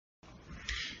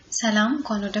ሰላም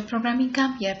እንኳን ወደ ፕሮግራሚንግ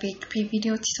ካምፕ የፒኤችፒ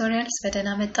ቪዲዮ ቱቶሪያልስ በደህና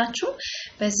መጣችሁ።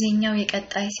 በዚህኛው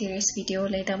የቀጣይ ሲሪየስ ቪዲዮ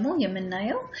ላይ ደግሞ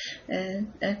የምናየው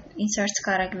ኢንሰርት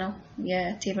ካረግነው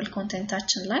የቴብል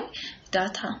ኮንቴንታችን ላይ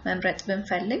ዳታ መምረጥ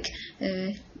ብንፈልግ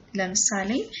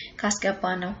ለምሳሌ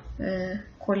ካስገባነው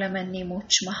ኮለመን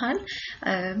ኔሞች መሃል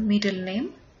ሚድል ኔም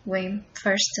ወይም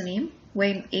ፈርስት ኔም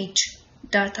ወይም ኤጅ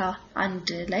ዳታ አንድ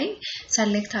ላይ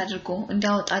ሰሌክት አድርጎ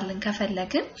እንዲያወጣልን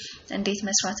ከፈለግን እንዴት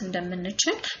መስራት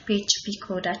እንደምንችል PHP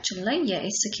ኮዳችን ላይ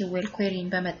የSQL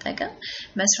queryን በመጠቀም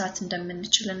መስራት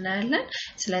እንደምንችል እናያለን።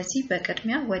 ስለዚህ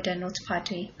በቅድሚያ ወደ ኖትፓድ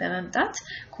በመምጣት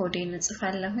ኮዴን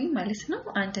እንጽፋለሁኝ ማለት ነው።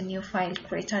 አንድ ኒው ፋይል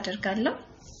ክሬት አደርጋለሁ።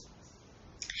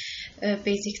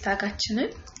 ቤዚክ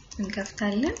ታጋችንን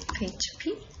እንከፍታለን PHP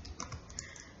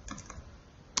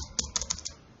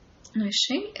እሺ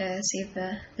ሴቭ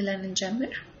ብለን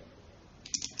እንጀምር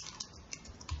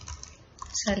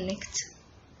select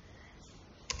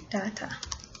data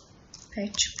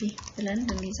PHP ብለን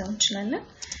እንይዛው እንችላለን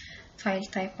ፋይል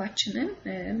ታይፓችንን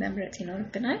መምረጥ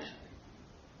ይኖርብናል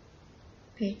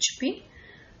PHP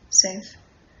save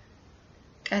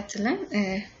ቀጥለን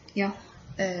ያው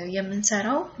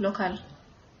የምንሰራው ሎካል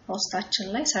ሆስታችን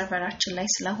ላይ ሰርቨራችን ላይ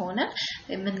ስለሆነ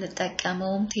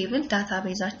የምንጠቀመውም ቴብል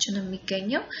ዳታቤዛችን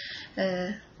የሚገኘው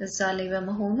እዛ ላይ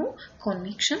በመሆኑ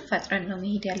ኮኔክሽን ፈጥረን ነው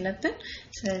መሄድ ያለብን።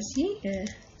 ስለዚህ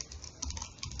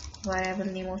ቫሪያብል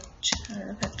ኔሞች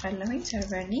ፈጥራለሁ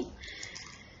ሰርቨር ኔም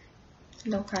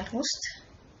ሎካል ሆስት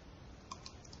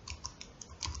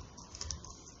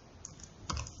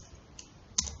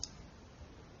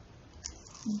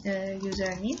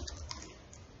ዩዘር ኔም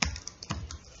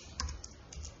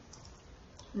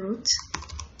root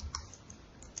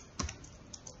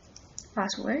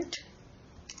password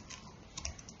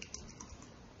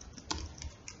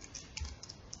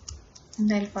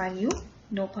null value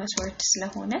no password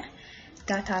ስለሆነ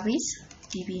database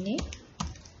db name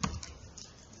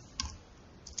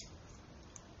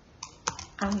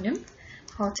አሁንም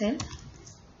hotel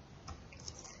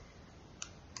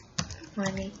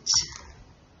management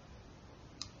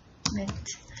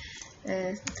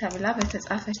ተብላ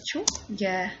በተጻፈችው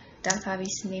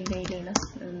የዳታቤስ ኔም ላይ ነው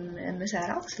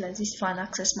የምሰራው። ስለዚህ እሷን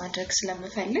አክሰስ ማድረግ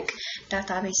ስለምፈልግ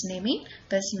ዳታቤስ ኔሜን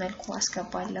በዚህ መልኩ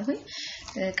አስገባለሁ።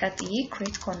 ቀጥዬ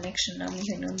create connection ነው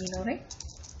የሚኖረኝ።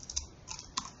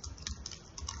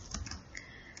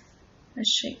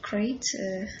 እሺ create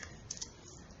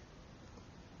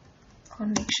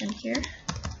connection here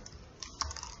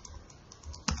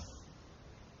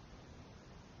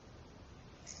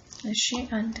እሺ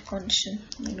አንድ ኮንዲሽን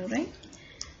ይኖረኝ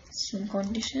እሱም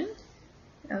ኮንዲሽን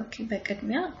ኦኬ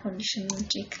በቅድሚያ ኮንዲሽን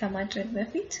ቼክ ለማድረግ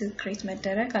በፊት ክሬት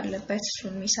መደረግ አለበት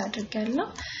እሱን ሚስ አድርጋለሁ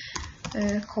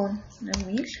ኮን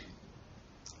የሚል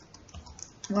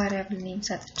ቫሪያብል ኔም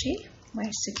ሰጥቼ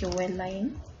MySQL ላይን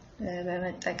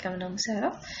በመጠቀም ነው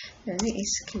የምሰራው። ስለዚህ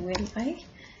SQL ላይ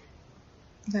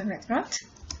በመጥራት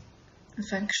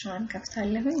ፈንክሽኑን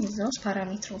ከፍታለሁ እዛው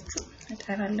ፓራሜትሮቹ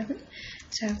እጠራለሁ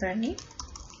ሰርቨር ኔም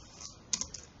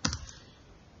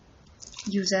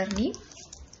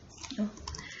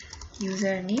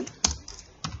username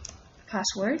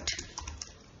password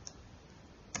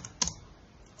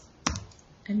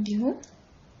እንዲሁም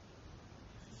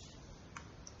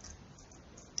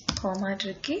ኮማ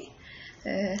አድርጌ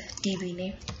db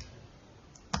name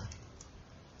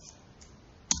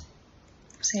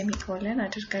ሴሚኮለን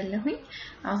አድርጋለሁ።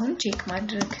 አሁን ቼክ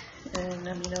ማድረግ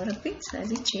ነው የሚኖርብኝ።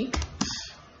 ስለዚህ ቼክ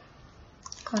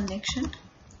ኮኔክሽን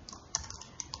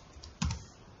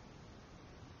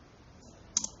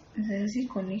ስለዚህ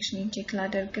ኮኔክሽን ቼክ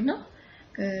ላደርግ ነው።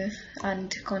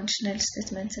 አንድ ኮንዲሽናል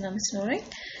ስቴትመንት ነው የምትኖረኝ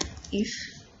if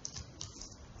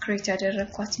create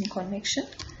ያደረኳት ኮኔክሽን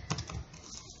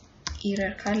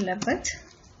ኤረር ካለበት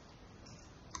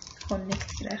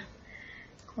connect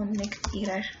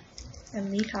error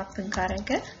የሚል happen ካረገ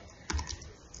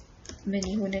ምን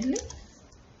ይሆንልኝ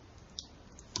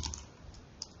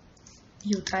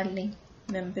ይውጣልኝ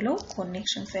ምን ብሎ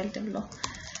connection failed ብሎ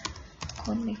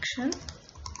connection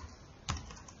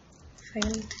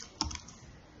failed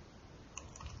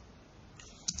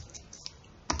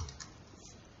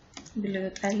ብሎ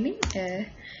ይወጣልኝ።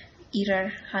 ኤረር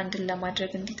ሃንድል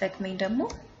ለማድረግ እንዲጠቅመኝ ደግሞ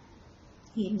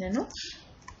ይሄን ነው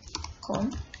ኮን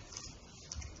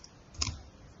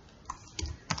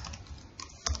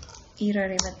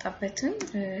ኤረር የመጣበትን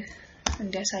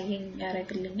እንዲያሳየኝ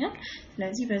ያደርግልኛል።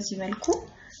 ስለዚህ በዚህ መልኩ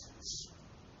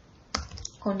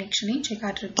ኮኔክሽኔን ቼክ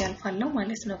አድርጌ አልፋለሁ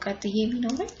ማለት ነው። ቀጥዬ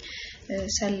የሚኖረኝ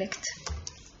select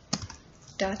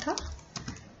data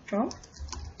from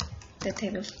the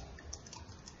table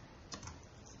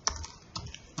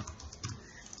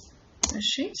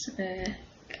እሺ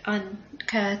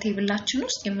ከቴብላችን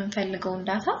ውስጥ የምንፈልገውን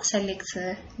ዳታ ሰሌክት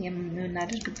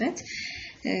የምናደርግበት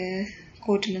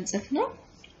ኮድ ልንጽፍ ነው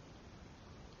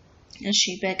እሺ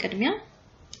በቅድሚያ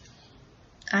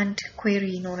አንድ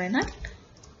query ይኖረናል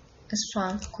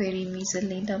እሷን query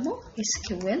የሚይዝልኝ ደግሞ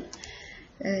SQL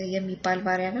የሚባል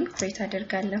variable create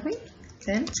አደርጋለሁኝ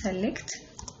then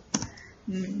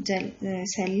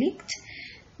select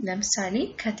ለምሳሌ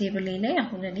ከቴብል ላይ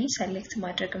አሁን እኔ select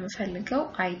ማድረግ የምፈልገው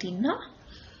ID እና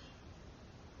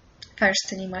first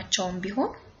nameአቸውን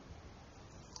ቢሆን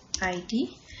ID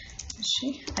እሺ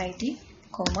ID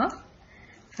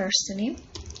first name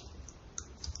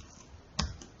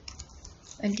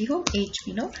እንዲሁም age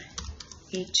ቢኖር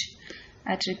age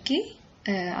አድርጌ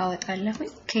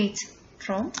አወጣለሁኝ ከየት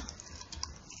from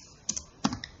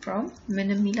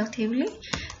ምንም የሚለው ቴብል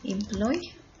employee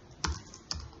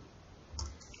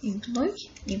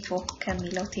info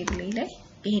ከሚለው ቴብል ላይ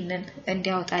ይሄንን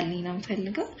እንዲያወጣልኝ ነው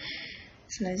የምፈልገው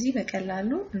ስለዚህ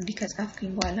በቀላሉ እንዲከጻፍኩኝ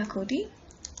በኋላ ኮዲ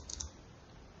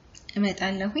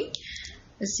እመጣለሁኝ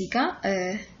እዚህ ጋር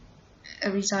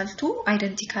ሪዛልቱ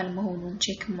አይደንቲካል መሆኑን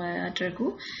ቼክ ማድረጉ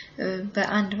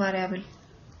በአንድ ቫሪያብል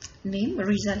ኔም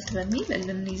ሪዛልት በሚል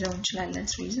ልንይዘው እንችላለን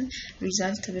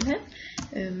ሪዛልት ብለን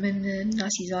ምን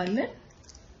እናስይዘዋለን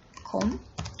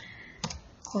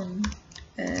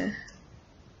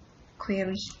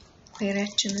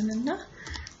queryአችንን እና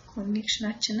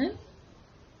ኮኔክሽናችንን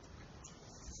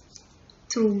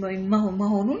true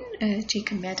መሆኑን ቼክ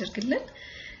የሚያደርግልን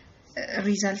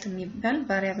ሪዛልት የሚባል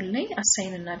ቫሪያብል ላይ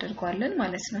አሳይን እናደርጋለን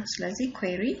ማለት ነው ስለዚህ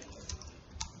query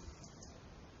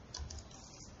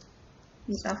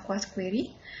የጻፍኳት query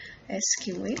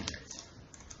SQL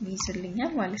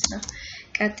ይይዝልኛል ማለት ነው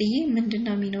ቀጥዬ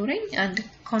ምንድነው የሚኖረኝ አንድ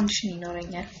ኮንዲሽን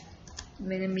ይኖረኛል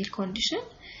ምን የሚል ኮንዲሽን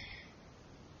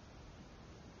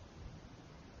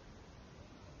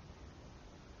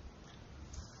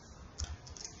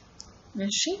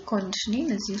እሺ ኮንዲሽኔን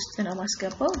እዚህ ውስጥ ነው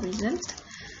ማስገባው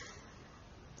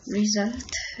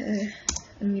ሪዛልት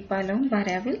የሚባለውን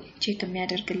ቫሪያብል ቼክ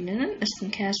የሚያደርግልን እሱን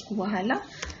ከያዝኩ በኋላ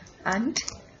አንድ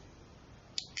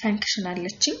ፈንክሽን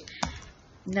አለችኝ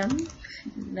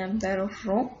number of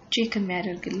row ቼክ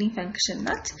የሚያደርግልኝ ፈንክሽን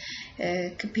ናት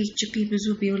PHP ብዙ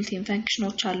built-in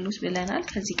ፈንክሽኖች አሉት ብለናል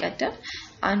ከዚህ ቀደም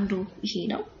አንዱ ይሄ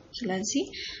ነው ስለዚህ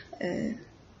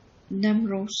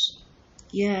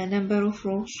number of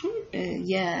rows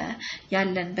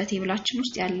ያለን በቴብላችን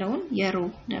ውስጥ ያለውን የሮው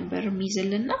ነምበር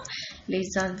የሚይዝልና less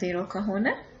than 0 ከሆነ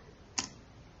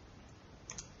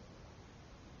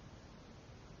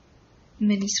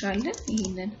ምን ይስራልን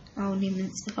ይሄንን አሁን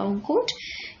የምንጽፈውን ኮድ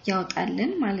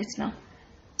ያወጣልን ማለት ነው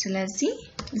ስለዚህ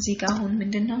እዚህ ጋር አሁን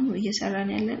ምንድነው እየሰራን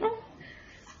ያለነው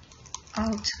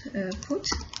output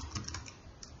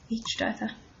each data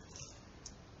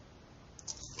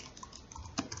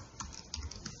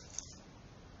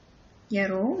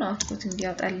የሮውን አውትፑት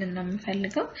እንዲያወጣልን ነው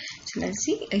የምፈልገው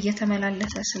ስለዚህ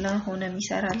እየተመላለሰ ስለሆነ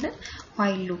የሚሰራልን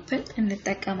while loopን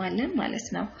እንጠቀማለን ማለት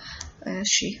ነው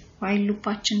እሺ while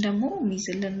loopአችን ደግሞ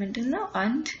የሚይዝልን ምንድነው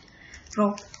አንድ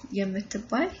row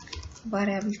የምትባል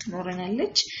variable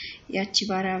ትኖረናለች ያቺ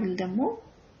variable ደግሞ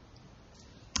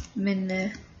ምን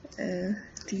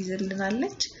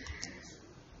ትይዝልናለች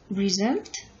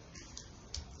result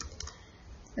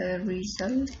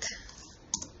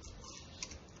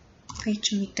fetch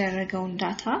የሚደረገውን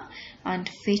ዳታ and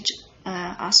fetch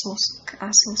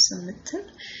associate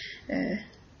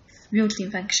built-in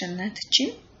function ናትቺ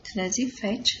ስለዚህ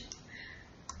fetch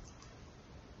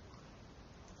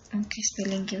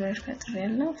spelling error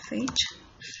ፈጥሬያለሁ fetch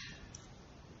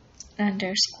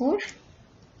underscore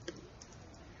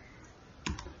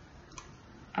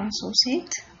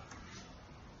associate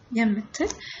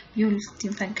የምትል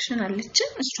built-in function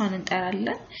አለችን እሷን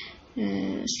እንጠራለን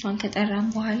እሷን ከጠራን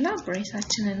በኋላ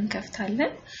ብሬሳችንን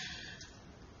እንከፍታለን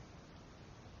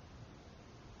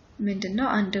ምንድነው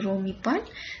አንድ ሮ የሚባል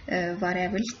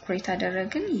ቫሪያብል ክሬት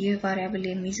አደረግን ይህ ቫሪያብል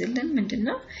የሚይዝልን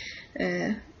ምንድነው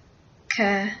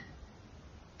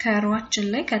ከሮአችን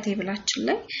ላይ ከቴብላችን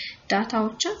ላይ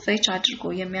ዳታዎችን ፌች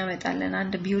አድርጎ የሚያመጣልን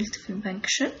አንድ built-in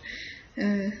function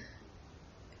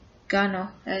ጋር ነው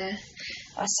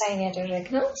አሳይን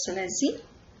ያደረግነው ስለዚህ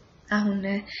አሁን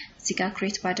እዚህ ጋር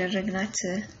ክሬት ባደረግናት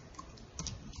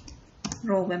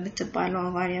ሮ በምትባለው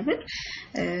ቫሪያብል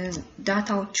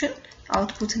ዳታዎችን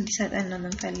አውትፑት እንዲሰጠን ነው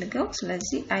የምንፈልገው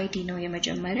ስለዚህ ID ነው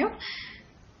የመጀመሪያው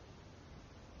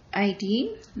ID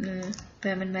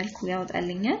በምን መልኩ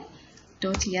ያወጣልኛል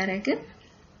ዶት ያረግን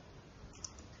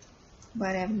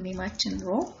ቫሪያብል ኔማችን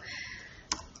ሮ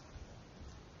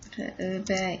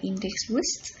በኢንዴክስ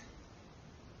ውስጥ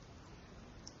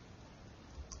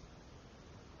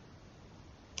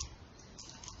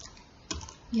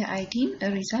የአይዲን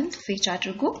ሪዛልት ፌች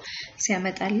አድርጎ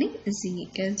ሲያመጣልኝ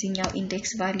እዚህኛው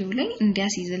ኢንዴክስ ቫልዩ ላይ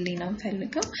እንዲያስይዝልኝ ነው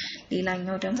የምፈልገው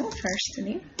ሌላኛው ደግሞ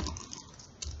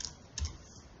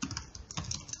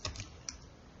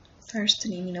ፈርስት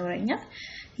ኔም ይኖረኛል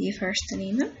የፈርስት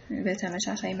ኔምን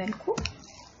በተመሳሳይ መልኩ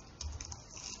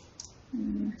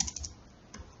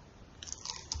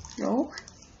row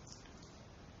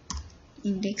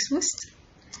index ውስጥ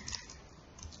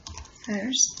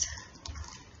first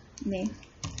name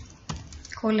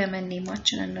ኮለመን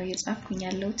ኔማችንን ነው የጻፍኩኝ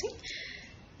ያለሁት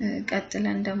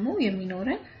ቀጥለን ደግሞ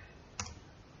የሚኖረን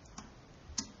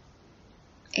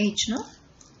age ነው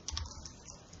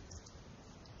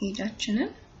ageአችንን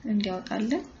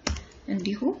እንዲያወጣልን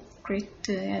እንዲሁ create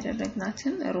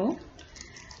ያደረግናትን row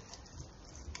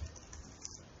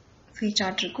ፌች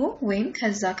አድርጎ ወይም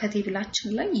ከዛ ከቴብላችን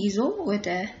ላይ ይዞ ወደ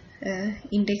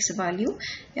ኢንዴክስ ቫልዩ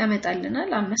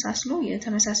ያመጣልናል አመሳስሎ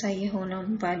የተመሳሳይ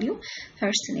የሆነውን ቫልዩ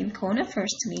ፈርስት ኔም ከሆነ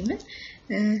ፈርስት ኔምን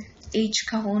ኤጅ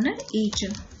ከሆነ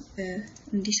ኤጅን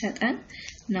እንዲሰጠን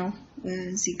ነው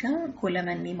እዚህ ጋር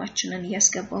ኮለመን ኔማችንን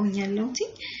ያስገባውኝ ያለውት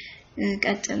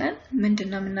ቀጥለን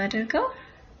ምንድነው የምናደርገው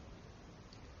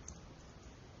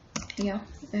ያው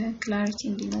ክላሪቲ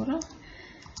እንዲኖረው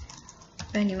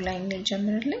በኒው ላይን ላይ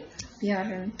ጀምርልኝ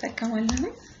ያርን ተጠቀማለን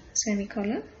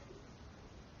ሴሚኮሎን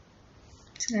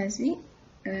ስለዚህ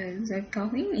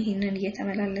ዘጋሁኝ ይሄንን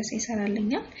እየተመላለሰ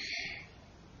ይሰራልኛል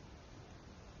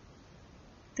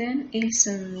then else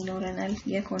ይኖረናል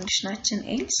የኮንዲሽናችን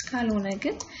else ካልሆነ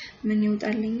ግን ምን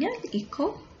ይወጣልኛል ኢኮ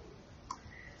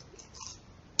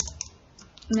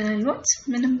ምናልባት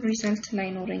ምንም ሪዛልት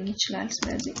ላይኖረኝ ይችላል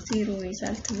ስለዚህ ዜሮ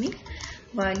ሪዛልት የሚል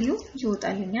ቫልዩ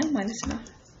ይወጣልኛል ማለት ነው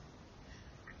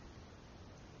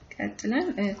ቀጥለን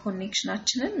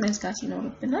ኮኔክሽናችንን መዝጋት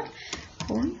ይኖርብናል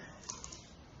ኮን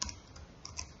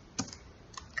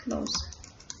close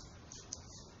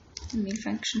የሚል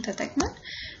ፈንክሽን ተጠቅመን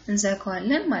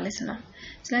እንዘጋዋለን ማለት ነው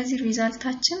ስለዚህ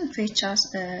ሪዛልታችን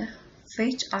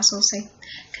fetch associate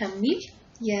ከሚል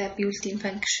የቢልት-ኢን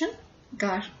ፈንክሽን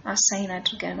ጋር አሳይን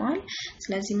አድርገናል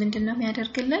ስለዚህ ምንድነው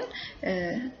የሚያደርግልን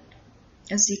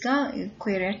እዚህ ጋር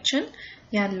ኩዌሪያችን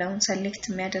ያለውን ሰሌክት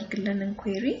የሚያደርግልንን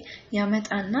ኩዌሪ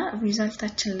ያመጣና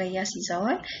ሪዛልታችን ላይ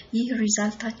ያስይዛዋል ይህ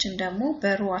ሪዛልታችን ደግሞ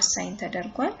በሮ አሳይን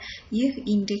ተደርጓል ይህ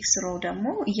ኢንዴክስ ሮ ደግሞ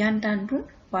እያንዳንዱን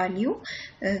ቫልዩ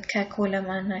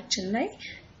ከኮለማናችን ላይ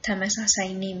ተመሳሳይ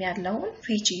ኔም ያለውን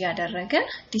ፌች ያደረገ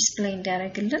ዲስፕሌይ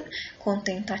እንዲያደርግልን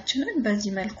ኮንቴንታችንን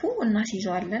በዚህ መልኩ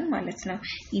እናስይዘዋለን ማለት ነው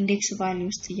ኢንዴክስ ቫልዩ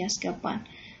ውስጥ ያስገባን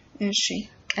እሺ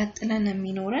ቀጥለን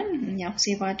የሚኖረን ያው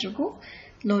ሴቭ አድርጎ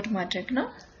ሎድ ማድረግ ነው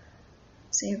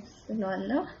ሴቭ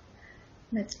ብሏለሁ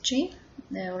መጥቼ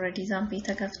ኦሬዲ ዛምፕ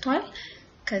ተከፍቷል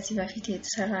ከዚህ በፊት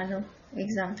የተሰራ ነው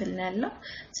ኤግዛምፕል ነው ያለው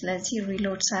ስለዚህ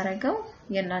ሪሎድ ሳረጋው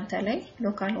የናንተ ላይ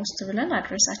ሎካል ሆስት ብለን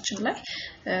አድሬሳችን ላይ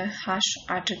ሃሽ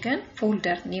አድርገን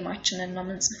ፎልደር ኔማችንን ነው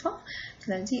የምንጽፈው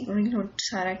ስለዚህ ሪሎድ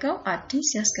ሳረጋው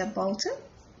አዲስ ያስገባውት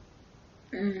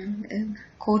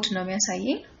ኮድ ነው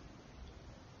የሚያሳየኝ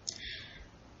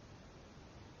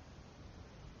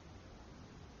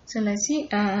ስለዚህ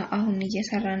አሁን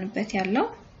እየሰራንበት ያለው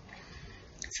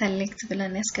select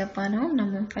ብለን ያስገባነው ነው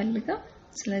የምንፈልገው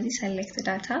ስለዚህ select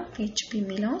data PHP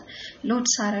የሚለው ሎድ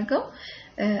ሳረጋው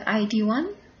ID1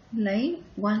 ላይ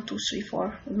 1 2 3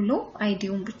 4 ብሎ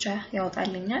አይዲውን ብቻ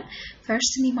ያወጣልኛል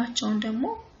ፈርስት ኔማቸውን ደግሞ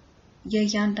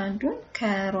የያንዳንዱን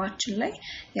ከሮአችን ላይ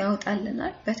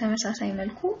ያወጣልናል በተመሳሳይ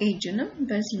መልኩ ኤጅንም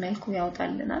በዚህ መልኩ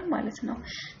ያወጣልናል ማለት ነው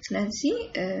ስለዚህ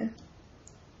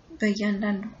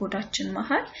በእያንዳንዱ ኮዳችን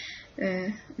መሃል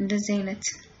እንደዚህ አይነት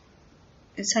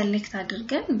ሰሌክት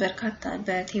አድርገን በርካታ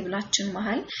በቴብላችን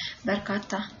መሃል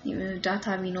በርካታ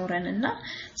ዳታ ቢኖረንና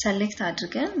ሰሌክት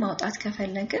አድርገን ማውጣት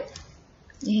ከፈለግን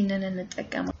ይሄንን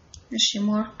እንጠቀማለን እሺ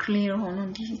ሞር ክሊር ሆኖ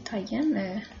እንዲታየን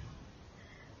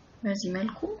በዚህ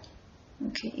መልኩ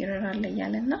ኦኬ ኤረር አለ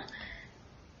ያለና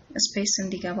ስፔስ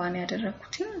እንዲገባ ነው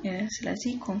ያደረኩት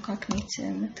ስለዚህ ኮንካትኔት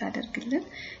የምታደርግልን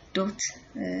ዶት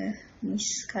ሚስ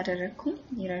ካደረኩኝ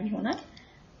ኤረር ይሆናል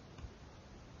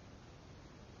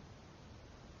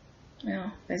ያው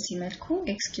በዚህ መልኩ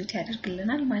ኤክስኪዩት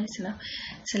ያደርግልናል ማለት ነው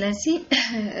ስለዚህ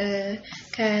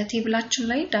ከቴብላችን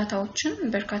ላይ ዳታዎችን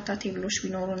በርካታ ቴብሎች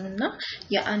ቢኖሩንና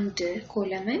የአንድ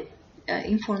ኮለመን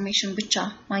ኢንፎርሜሽን ብቻ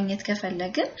ማግኘት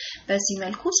ከፈለግን በዚህ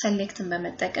መልኩ ሰሌክትን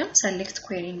በመጠቀም ሰሌክት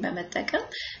ኩዌሪን በመጠቀም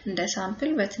እንደ ሳምፕል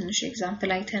በትንሽ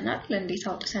ኤግዛምፕል አይተናል እንዴት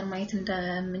አውጥተን ማየት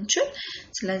እንደምንችል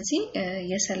ስለዚህ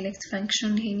የሰሌክት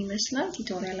ፈንክሽን ይሄን ይመስላል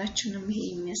ቱቶሪያላችንም ይሄ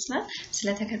ይመስላል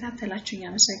ስለተከታተላችሁኝ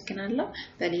አመሰግናለሁ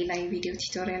በሌላ የቪዲዮ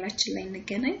ቱቶሪያላችን ላይ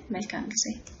እንገናኝ መልካም ጊዜ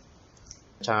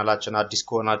ቻናላችን አዲስ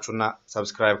ከሆናችሁና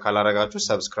ሰብስክራይብ ካላረጋችሁ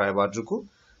ሰብስክራይብ አድርጉ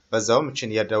በዛውም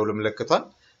እቺን የደውል ምልክቷን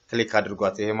ክሊክ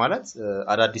አድርጓት። ይሄ ማለት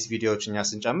አዳዲስ ቪዲዮዎች እኛ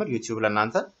ስንጨምር ዩቲዩብ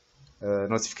ለእናንተ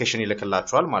ኖቲፊኬሽን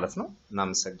ይልክላችኋል ማለት ነው።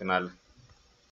 እናመሰግናለን።